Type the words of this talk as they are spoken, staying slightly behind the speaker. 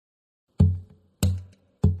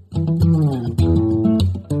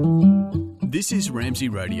This is Ramsey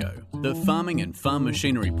Radio, the farming and farm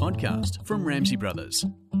machinery podcast from Ramsey Brothers,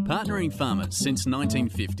 partnering farmers since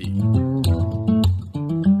 1950.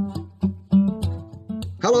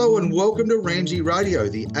 Hello and welcome to Ramsey Radio,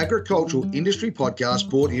 the agricultural industry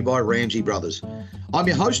podcast brought to you by Ramsey Brothers. I'm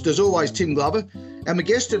your host, as always, Tim Glover, and my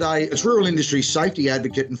guest today is rural industry safety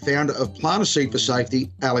advocate and founder of Plant a Seed for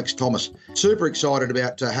Safety, Alex Thomas. Super excited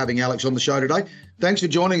about having Alex on the show today. Thanks for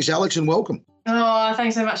joining us, Alex, and welcome. Oh,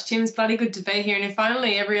 thanks so much, Tim. It's bloody good to be here. And if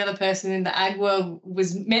only every other person in the ag world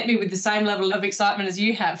met me with the same level of excitement as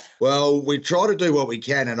you have. Well, we try to do what we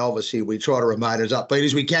can, and obviously we try to remain as upbeat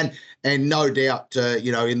as we can. And no doubt,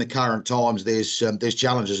 in the current times, there's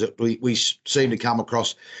challenges that we seem to come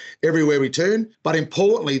across everywhere we turn. But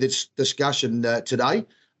importantly, this discussion today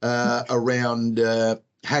around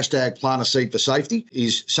hashtag Plant a Seed for Safety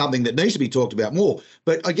is something that needs to be talked about more.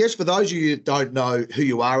 But I guess for those of you that don't know who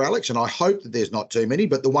you are, Alex, and I hope that there's not too many,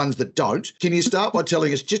 but the ones that don't, can you start by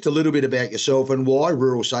telling us just a little bit about yourself and why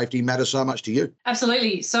rural safety matters so much to you?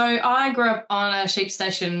 Absolutely. So I grew up on a sheep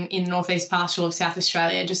station in the northeast pastoral of South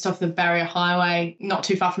Australia, just off the Barrier Highway, not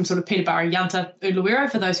too far from sort of Peterborough, Yunta,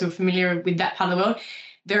 Ulawira, for those who are familiar with that part of the world.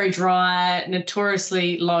 Very dry,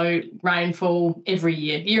 notoriously low rainfall every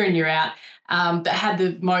year, year in, year out. That had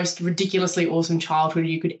the most ridiculously awesome childhood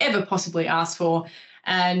you could ever possibly ask for.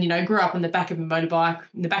 And, grew up on the back of a motorbike,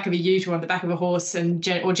 in the back of a ute or on the back of a horse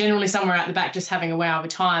or generally somewhere out the back just having a wow of a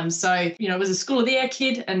time. So, I was a school of the air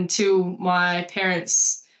kid until my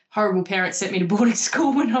horrible parents sent me to boarding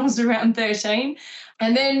school when I was around 13.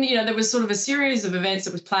 And then, there was sort of a series of events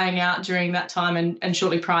that was playing out during that time and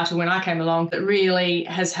shortly prior to when I came along that really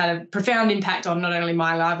has had a profound impact on not only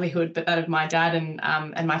my livelihood, but that of my dad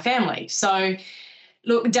and my family. So,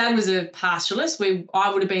 look, Dad was a pastoralist.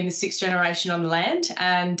 I would have been the sixth generation on the land,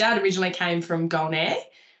 and Dad originally came from Golnair.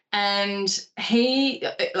 And he,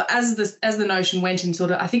 as the notion went in sort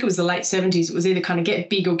of, I think it was the late 70s, it was either kind of get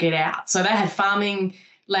big or get out. So they had farming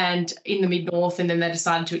land in the mid-north, and then they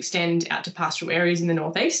decided to extend out to pastoral areas in the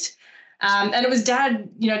northeast. And it was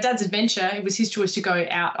Dad's adventure. It was his choice to go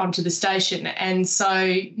out onto the station. And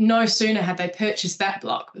so no sooner had they purchased that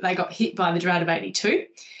block, they got hit by the drought of 82,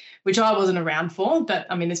 which I wasn't around for. But,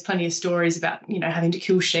 there's plenty of stories about, having to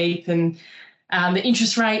kill sheep and the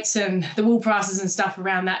interest rates and the wool prices and stuff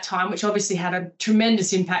around that time, which obviously had a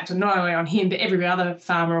tremendous impact on not only on him, but every other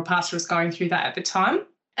farmer or pastoralist going through that at the time.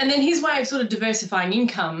 And then his way of sort of diversifying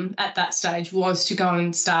income at that stage was to go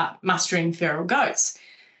and start mustering feral goats.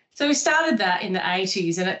 So we started that in the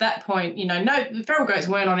 80s, and at that point, the feral goats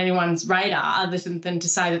weren't on anyone's radar other than to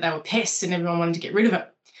say that they were pests and everyone wanted to get rid of it.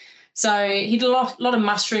 So he did a lot of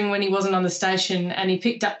mustering when he wasn't on the station, and he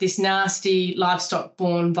picked up this nasty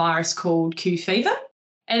livestock-borne virus called Q fever.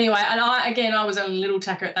 Anyway, and I was only a little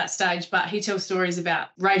tacker at that stage, but he tells stories about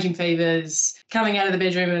raging fevers, coming out of the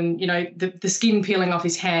bedroom and, the skin peeling off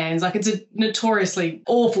his hands. Like, it's a notoriously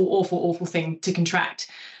awful, awful, awful thing to contract.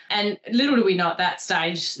 And little do we know at that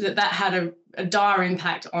stage that had a dire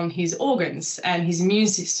impact on his organs and his immune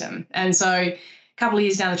system. And so a couple of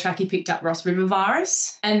years down the track, he picked up Ross River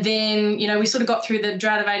virus. And then, we sort of got through the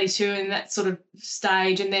drought of 82 and that sort of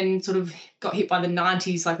stage, and then sort of got hit by the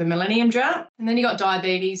 90s, like the millennium drought. And then he got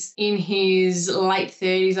diabetes in his late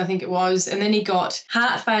 30s, I think it was. And then he got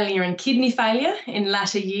heart failure and kidney failure in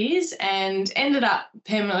latter years and ended up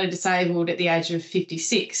permanently disabled at the age of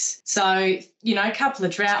 56. So, a couple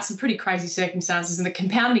of droughts and pretty crazy circumstances. And the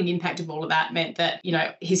compounding impact of all of that meant that,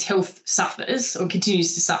 his health suffers or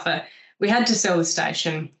continues to suffer. We had to sell the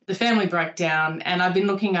station. The family broke down, and I've been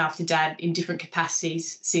looking after Dad in different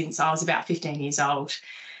capacities since I was about 15 years old.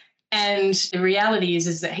 And the reality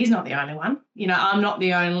is that he's not the only one. I'm not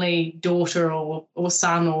the only daughter or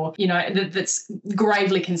son or, that's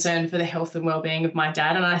gravely concerned for the health and well-being of my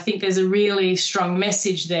dad. And I think there's a really strong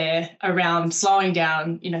message there around slowing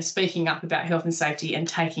down, speaking up about health and safety and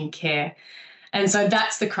taking care. And so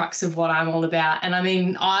that's the crux of what I'm all about. And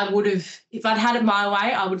I would have, if I'd had it my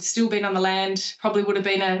way, I would have still been on the land, probably would have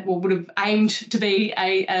aimed to be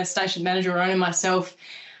a station manager or owner myself,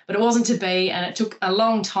 but it wasn't to be. And it took a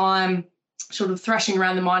long time sort of thrashing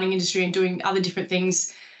around the mining industry and doing other different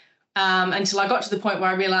things until I got to the point where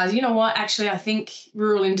I realised, actually I think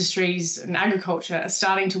rural industries and agriculture are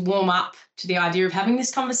starting to warm up to the idea of having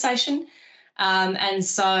this conversation. And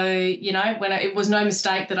so, when it was no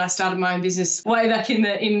mistake that I started my own business way back in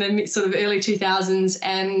the sort of early 2000s,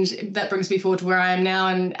 and that brings me forward to where I am now.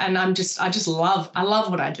 And I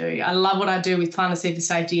love what I do. I love what I do with Plant a Seed for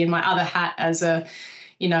Safety and my other hat as a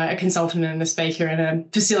consultant and a speaker and a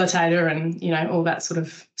facilitator and, all that sort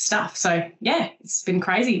of stuff. So, yeah, it's been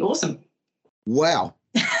crazy. Awesome. Wow.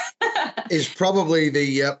 is probably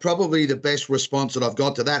the best response that I've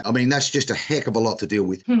got to that. I mean, that's just a heck of a lot to deal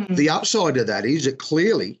with. The upside of that is that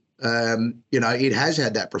clearly, it has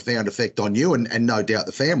had that profound effect on you and no doubt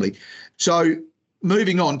the family. So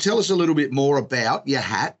moving on, tell us a little bit more about your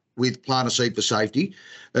hat with Plant a Seed for Safety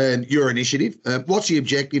and your initiative. What's the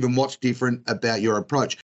objective and what's different about your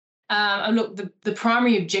approach? Look, the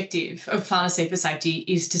primary objective of Plant a Seed for Safety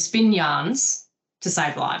is to spin yarns to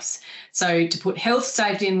save lives. So to put health,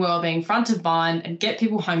 safety and wellbeing front of mind and get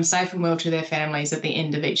people home safe and well to their families at the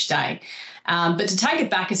end of each day. But to take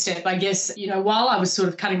it back a step, I guess, while I was sort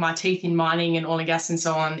of cutting my teeth in mining and oil and gas and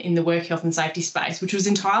so on in the work health and safety space, which was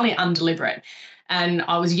entirely undeliberate, and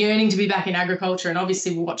I was yearning to be back in agriculture and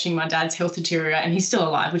obviously watching my dad's health deteriorate, and he's still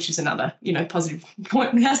alive, which is another, positive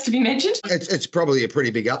point that has to be mentioned. It's probably a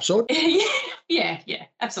pretty big upside. Yeah,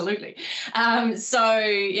 absolutely.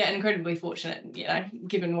 Incredibly fortunate,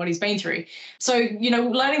 given what he's been through. So,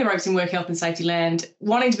 learning the ropes in work health and safety land,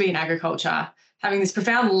 wanting to be in agriculture, having this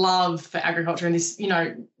profound love for agriculture and this,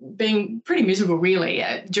 being pretty miserable really,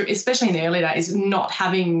 especially in the early days, not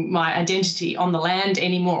having my identity on the land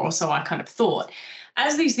anymore, or so I kind of thought.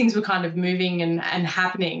 As these things were kind of moving and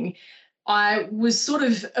happening, I was sort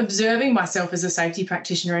of observing myself as a safety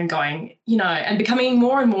practitioner and going, and becoming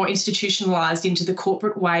more and more institutionalised into the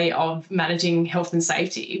corporate way of managing health and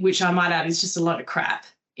safety, which I might add is just a lot of crap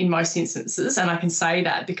in most instances. And I can say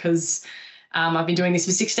that because I've been doing this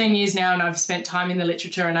for 16 years now and I've spent time in the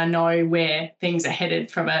literature and I know where things are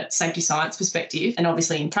headed from a safety science perspective and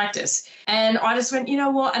obviously in practice. And I just went, you know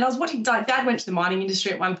what? And I was watching, Dad went to the mining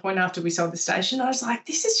industry at one point after we sold the station. I was like,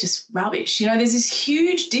 this is just rubbish. There's this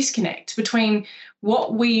huge disconnect between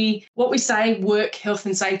what we say work health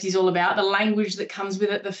and safety is all about, the language that comes with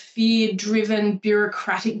it, the fear-driven,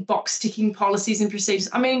 bureaucratic box-ticking policies and procedures.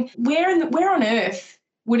 I mean, where on earth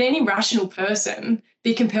would any rational person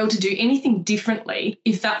be compelled to do anything differently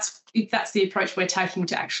if that's the approach we're taking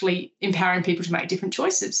to actually empowering people to make different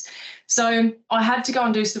choices? So I had to go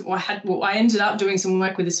and do I ended up doing some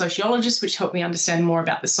work with a sociologist, which helped me understand more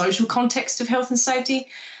about the social context of health and safety.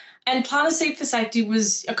 And Plant a Seed for Safety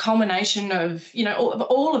was a culmination of,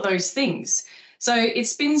 all of those things. So it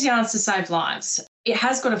spins yarns to save lives. It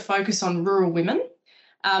has got a focus on rural women,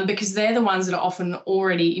 because they're the ones that are often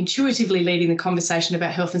already intuitively leading the conversation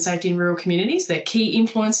about health and safety in rural communities. They're key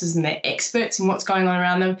influencers and they're experts in what's going on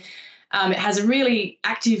around them. It has a really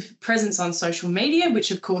active presence on social media,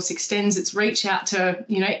 which of course extends its reach out to,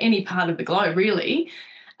 any part of the globe really.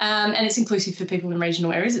 And it's inclusive for people in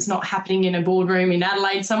regional areas. It's not happening in a boardroom in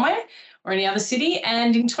Adelaide somewhere or any other city.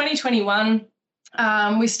 And in 2021,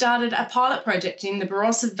 we started a pilot project in the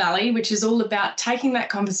Barossa Valley, which is all about taking that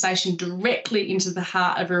conversation directly into the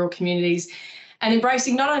heart of rural communities and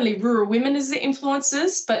embracing not only rural women as the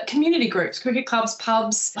influencers, but community groups, cricket clubs,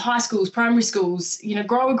 pubs, high schools, primary schools,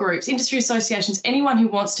 grower groups, industry associations, anyone who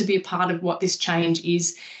wants to be a part of what this change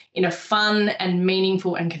is in a fun and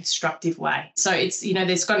meaningful and constructive way. So it's,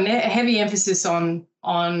 there's got a heavy emphasis on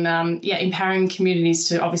empowering communities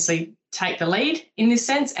to obviously take the lead in this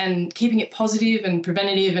sense and keeping it positive and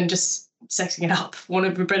preventative and just sexing it up, for want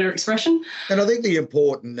of a better expression. And I think the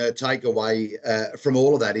important takeaway from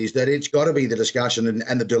all of that is that it's got to be the discussion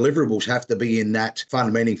and the deliverables have to be in that fun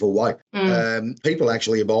and meaningful way. People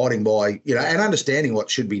actually abiding by, and understanding what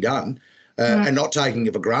should be done and not taking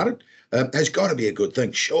it for granted has got to be a good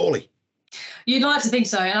thing, surely. You'd like to think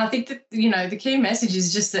so. And I think that, the key message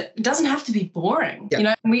is just that it doesn't have to be boring,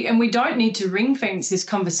 Yep. and we don't need to ring fence this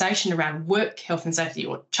conversation around work health and safety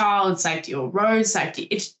or child safety or road safety.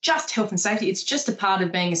 It's just health and safety. It's just a part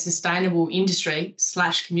of being a sustainable industry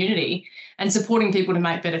 / community and supporting people to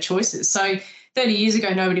make better choices. So 30 years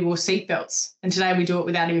ago, nobody wore seatbelts, and today we do it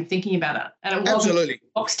without even thinking about it. And it wasn't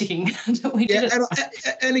box ticking that we did it.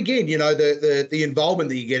 And again, the involvement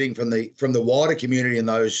that you're getting from the wider community and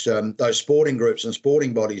those sporting groups and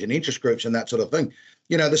sporting bodies and interest groups and that sort of thing.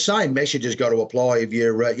 The same message has got to apply if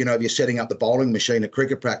you're if you're setting up the bowling machine at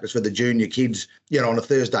cricket practice for the junior kids, on a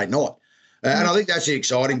Thursday night. And I think that's the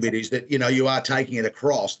exciting bit is that you are taking it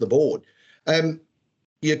across the board.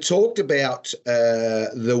 You talked about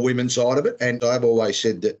the women's side of it, and I've always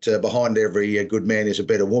said that behind every good man is a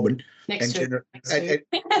better woman.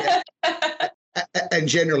 and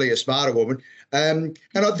generally a smarter woman. And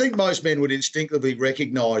I think most men would instinctively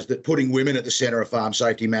recognise that putting women at the centre of farm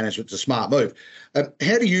safety management is a smart move.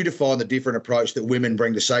 How do you define the different approach that women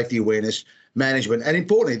bring to safety awareness, management, and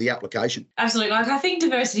importantly, the application? Absolutely. Like, I think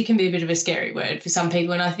diversity can be a bit of a scary word for some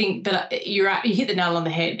people, and I think that you hit the nail on the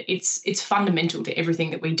head. It's fundamental to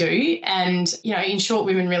everything that we do, and in short,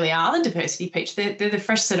 women really are the diversity peach. They're the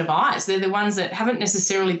fresh set of eyes. They're the ones that haven't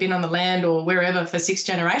necessarily been on the land or wherever for 6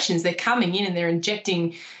 generations. They're coming in and they're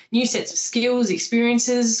injecting new sets of skills,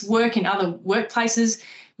 experiences, work in other workplaces.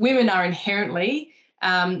 Women are inherently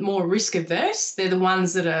more risk averse. They're the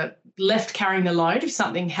ones that are left carrying the load if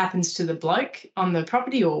something happens to the bloke on the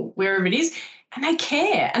property or wherever it is, and they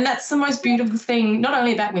care. And that's the most beautiful thing, not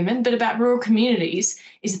only about women, but about rural communities,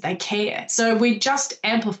 is that they care. So we're just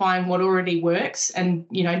amplifying what already works and,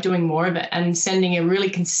 doing more of it and sending a really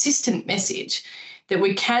consistent message that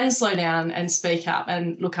we can slow down and speak up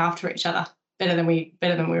and look after each other better than we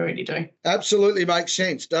already do. Absolutely makes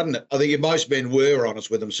sense, doesn't it? I think if most men were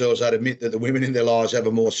honest with themselves, they'd admit that the women in their lives have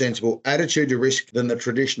a more sensible attitude to risk than the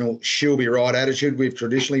traditional she'll be right attitude we've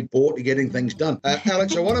traditionally brought to getting things done.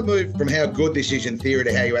 Alex, I want to move from how good this is in theory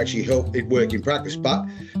to how you actually help it work in practice. But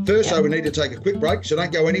first, though, we need to take a quick break, so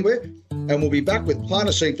don't go anywhere. And we'll be back with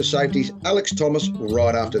Planter Seed for Safety's Alex Thomas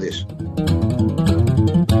right after this.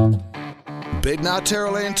 Bednar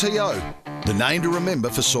Terraland TO, the name to remember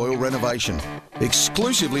for soil renovation.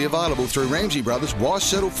 Exclusively available through Ramsey Brothers. Why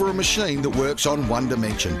settle for a machine that works on one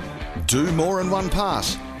dimension? Do more in one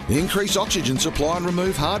pass. Increase oxygen supply and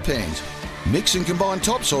remove hard pans. Mix and combine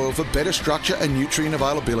topsoil for better structure and nutrient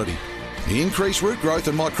availability. Increase root growth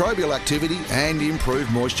and microbial activity and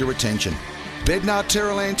improve moisture retention. Bednar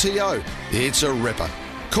Terraland TO, it's a ripper.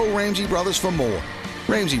 Call Ramsey Brothers for more.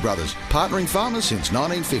 Ramsey Brothers, partnering farmers since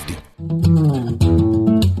 1950.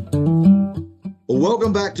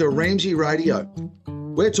 Welcome back to Ramsey Radio.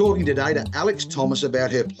 We're talking today to Alex Thomas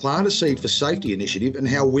about her Planter Seed for Safety initiative and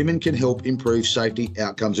how women can help improve safety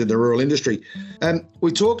outcomes in the rural industry.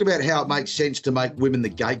 We talked about how it makes sense to make women the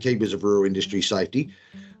gatekeepers of rural industry safety,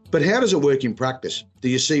 but how does it work in practice? Do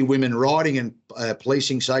you see women writing and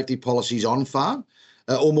policing safety policies on farm,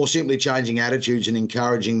 or more simply changing attitudes and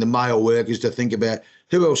encouraging the male workers to think about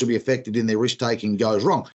who else will be affected in their risk-taking goes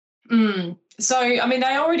wrong? So, I mean,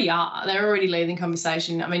 they already are. They're already leading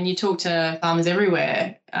conversation. I mean, you talk to farmers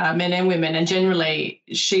everywhere, men and women, and generally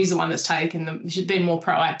she's the one that's she's been more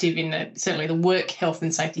proactive in certainly the work health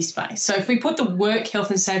and safety space. So if we put the work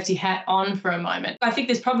health and safety hat on for a moment, I think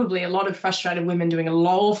there's probably a lot of frustrated women doing an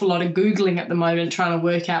awful lot of Googling at the moment, trying to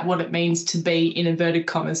work out what it means to be, in inverted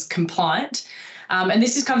commas, compliant. And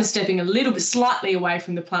this is kind of stepping a little bit slightly away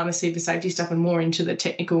from the Planter Seed for Safety stuff and more into the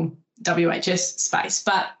technical WHS space.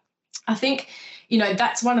 But I think,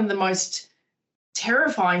 that's one of the most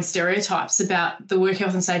terrifying stereotypes about the work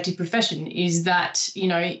health and safety profession is that, you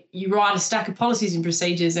write a stack of policies and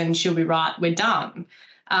procedures and she'll be right, we're done.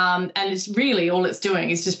 And it's really all it's doing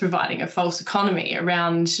is just providing a false economy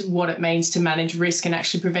around what it means to manage risk and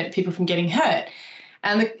actually prevent people from getting hurt.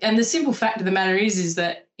 And the simple fact of the matter is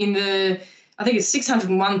that in I think it's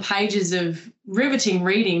 601 pages of riveting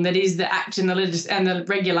reading that is the Act and the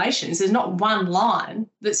regulations. There's not one line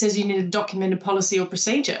that says you need a documented policy or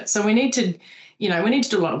procedure. So we need to,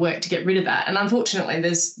 do a lot of work to get rid of that. And unfortunately,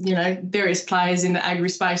 there's, various players in the agri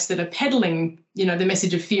space that are peddling, the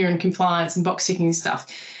message of fear and compliance and box ticking and stuff.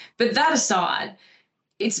 But that aside,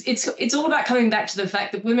 it's all about coming back to the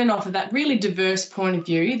fact that women offer that really diverse point of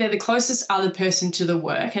view. They're the closest other person to the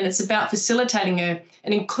work, and it's about facilitating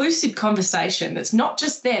an inclusive conversation that's not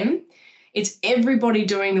just them, it's everybody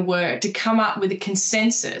doing the work to come up with a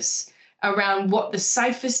consensus around what the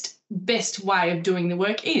safest, best way of doing the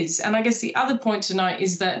work is. And I guess the other point to note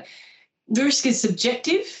is that risk is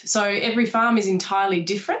subjective, so every farm is entirely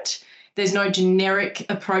different. There's no generic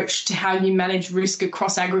approach to how you manage risk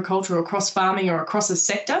across agriculture or across farming or across a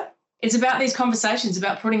sector. It's about these conversations,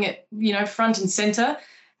 about putting it, front and centre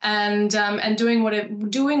and doing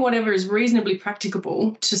whatever is reasonably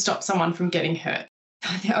practicable to stop someone from getting hurt.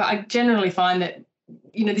 I generally find that,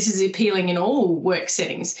 this is appealing in all work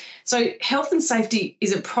settings. So health and safety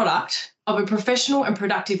is a product of a professional and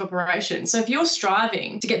productive operation. So if you're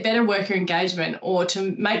striving to get better worker engagement or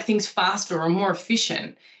to make things faster or more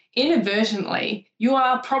efficient, inadvertently, you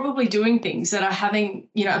are probably doing things that are having,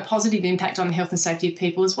 a positive impact on the health and safety of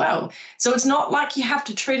people as well. So it's not like you have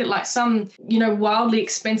to treat it like some, wildly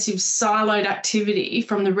expensive siloed activity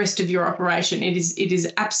from the rest of your operation. It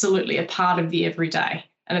is absolutely a part of the everyday,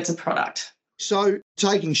 and it's a product. So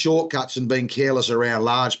taking shortcuts and being careless around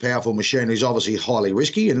large, powerful machinery is obviously highly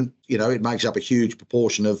risky, and, it makes up a huge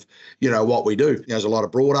proportion of, what we do. There's a lot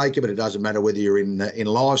of broad acre, but it doesn't matter whether you're in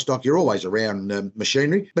livestock, you're always around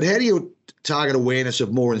machinery. But how do you target awareness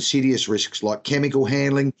of more insidious risks like chemical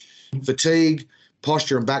handling, fatigue,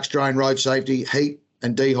 posture and back strain, road safety, heat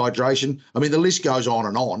and dehydration? I mean, the list goes on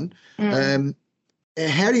and on.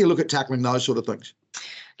 How do you look at tackling those sort of things?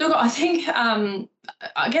 Look, I think,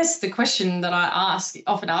 I guess the question that I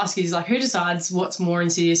often ask is like, who decides what's more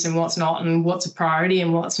insidious and what's not, and what's a priority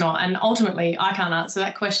and what's not? And ultimately, I can't answer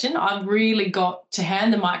that question. I've really got to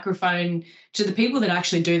hand the microphone to the people that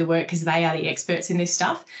actually do the work, because they are the experts in this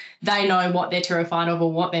stuff. They know what they're terrified of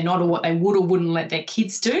or what they're not, or what they would or wouldn't let their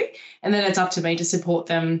kids do. And then it's up to me to support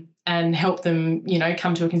them and help them,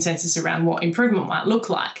 come to a consensus around what improvement might look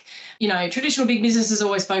like. Traditional big business is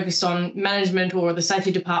always focused on management or the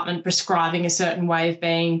safety department prescribing a certain way of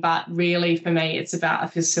being, but really for me, it's about a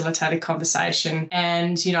facilitated conversation.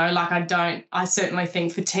 And, I certainly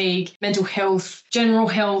think fatigue, mental health, general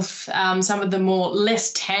health, some of the more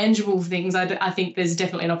less tangible things, I think there's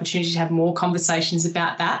definitely an opportunity to have more conversations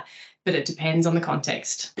about that, but it depends on the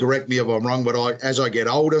context. Correct me if I'm wrong, but as I get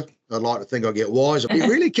older, I'd like to think I get wiser. It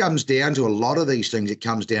really comes down to a lot of these things. It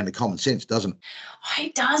comes down to common sense, doesn't it? Oh,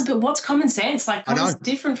 it does, but what's common sense? Like, it's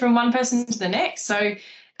different from one person to the next. So,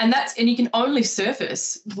 and you can only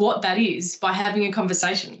surface what that is by having a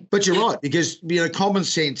conversation. But you're right, because, common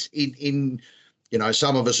sense in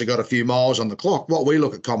some of us have got a few miles on the clock. What we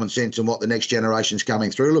look at common sense and what the next generation's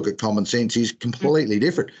coming through look at common sense is completely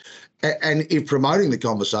different. And if promoting the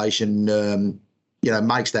conversation,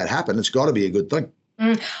 makes that happen, it's got to be a good thing.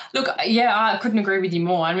 Look, yeah, I couldn't agree with you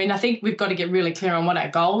more. I mean, I think we've got to get really clear on what our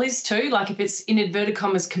goal is too. Like, if it's in inverted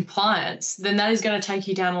commas compliance, then that is going to take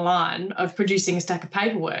you down a line of producing a stack of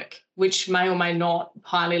paperwork, which may or may not,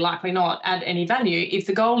 highly likely not, add any value. If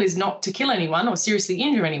the goal is not to kill anyone or seriously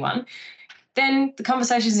injure anyone, then the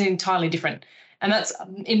conversation is entirely different. And that's,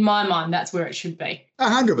 in my mind, that's where it should be.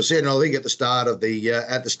 100%. And I think at the start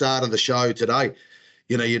of the show today,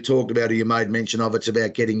 you talked about, or you made mention of, it's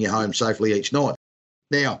about getting you home safely each night.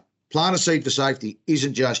 Now, Plant a Seed for Safety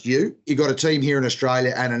isn't just you. You've got a team here in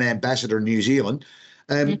Australia and an ambassador in New Zealand.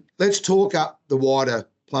 Let's talk up the wider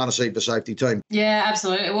Plant a Seed for Safety team. Yeah,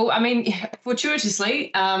 absolutely. Well, I mean,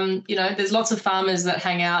 fortuitously, there's lots of farmers that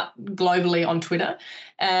hang out globally on Twitter.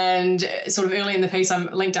 And sort of early in the piece, I'm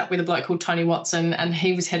linked up with a bloke called Tony Watson, and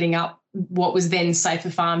he was heading up what was then Safer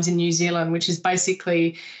Farms in New Zealand, which is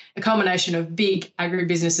basically a combination of big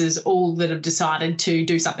agribusinesses, all that have decided to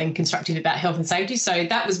do something constructive about health and safety. So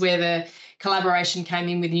that was where the collaboration came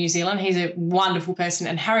in with New Zealand. He's a wonderful person.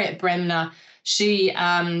 And Harriet Bremner, she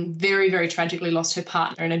very, very tragically lost her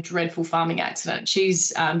partner in a dreadful farming accident.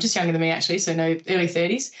 She's just younger than me, actually, so early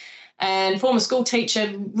 30s. And former school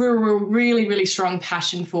teacher, really, really strong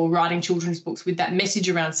passion for writing children's books with that message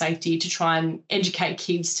around safety to try and educate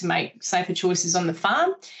kids to make safer choices on the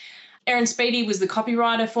farm. Erin Speedy was the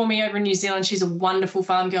copywriter for me over in New Zealand. She's a wonderful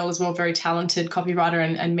farm girl as well, very talented copywriter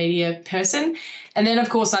and media person. And then, of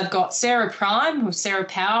course, I've got Sarah Prime, or Sarah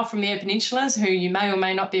Power from the Eyre Peninsula, who you may or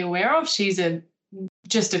may not be aware of. She's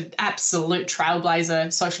just an absolute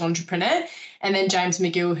trailblazer social entrepreneur. And then James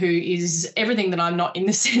McGill, who is everything that I'm not, in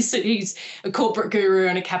the sense that he's a corporate guru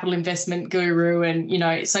and a capital investment guru. And,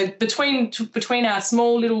 so between our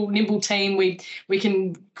small little nimble team, we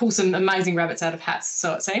can pull some amazing rabbits out of hats.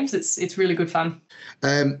 So it seems it's really good fun.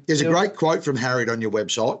 There's a great quote from Harriet on your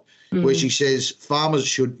website where she says, farmers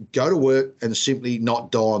should go to work and simply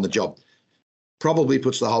not die on the job. Probably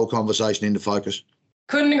puts the whole conversation into focus.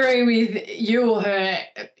 Couldn't agree with you or her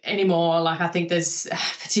anymore. Like, I think there's,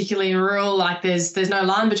 particularly in rural, like there's no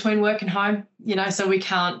line between work and home, so we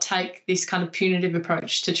can't take this kind of punitive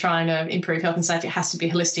approach to trying to improve health and safety. It has to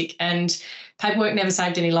be holistic, and paperwork never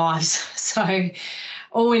saved any lives. So it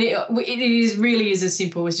really is as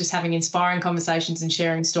simple as just having inspiring conversations and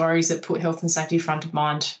sharing stories that put health and safety front of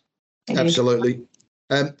mind. Absolutely.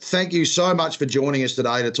 Thank you so much for joining us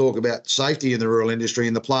today to talk about safety in the rural industry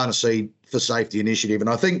and the Plant a Seed for Safety initiative. And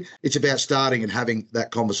I think it's about starting and having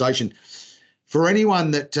that conversation. For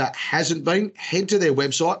anyone that hasn't been, head to their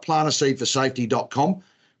website, plantaseedforsafety.com.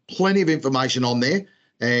 Plenty of information on there.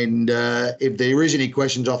 And if there is any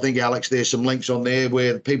questions, I think, Alex, there's some links on there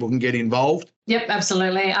where people can get involved. Yep,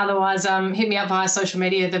 absolutely. Otherwise, hit me up via social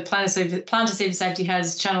media. The Plant a Seed for Safety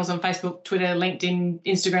has channels on Facebook, Twitter, LinkedIn,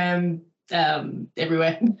 Instagram,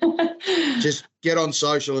 everywhere. Just get on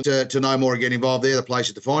social to know more and get involved. They're the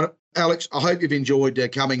places to find it. Alex, I hope you've enjoyed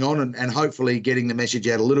coming on and hopefully getting the message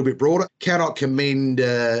out a little bit broader. Cannot commend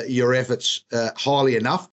your efforts highly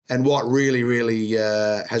enough. And what really, really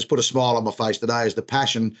has put a smile on my face today is the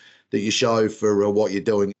passion that you show for what you're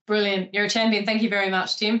doing. Brilliant. You're a champion. Thank you very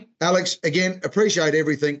much, Tim. Alex, again, appreciate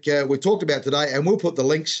everything we've talked about today, and we'll put the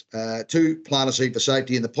links to Planter Seed for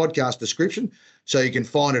Safety in the podcast description, so you can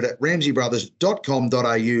find it at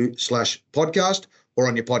ramseybrothers.com.au/podcast or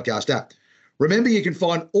on your podcast app. Remember, you can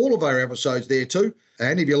find all of our episodes there too.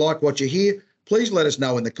 And if you like what you hear, please let us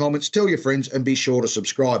know in the comments, tell your friends, and be sure to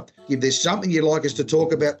subscribe. If there's something you'd like us to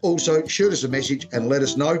talk about, also shoot us a message and let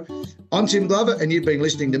us know. I'm Tim Glover, and you've been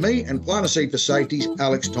listening to me and Planter Seed for Safety's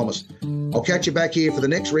Alex Thomas. I'll catch you back here for the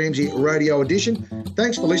next Ramsey Radio edition.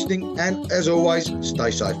 Thanks for listening, and as always,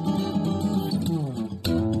 stay safe.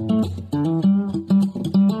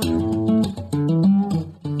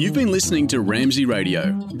 You've been listening to Ramsey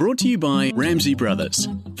Radio, brought to you by Ramsey Brothers.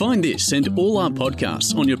 Find this and all our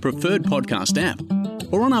podcasts on your preferred podcast app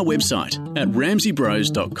or on our website at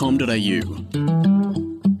ramseybros.com.au.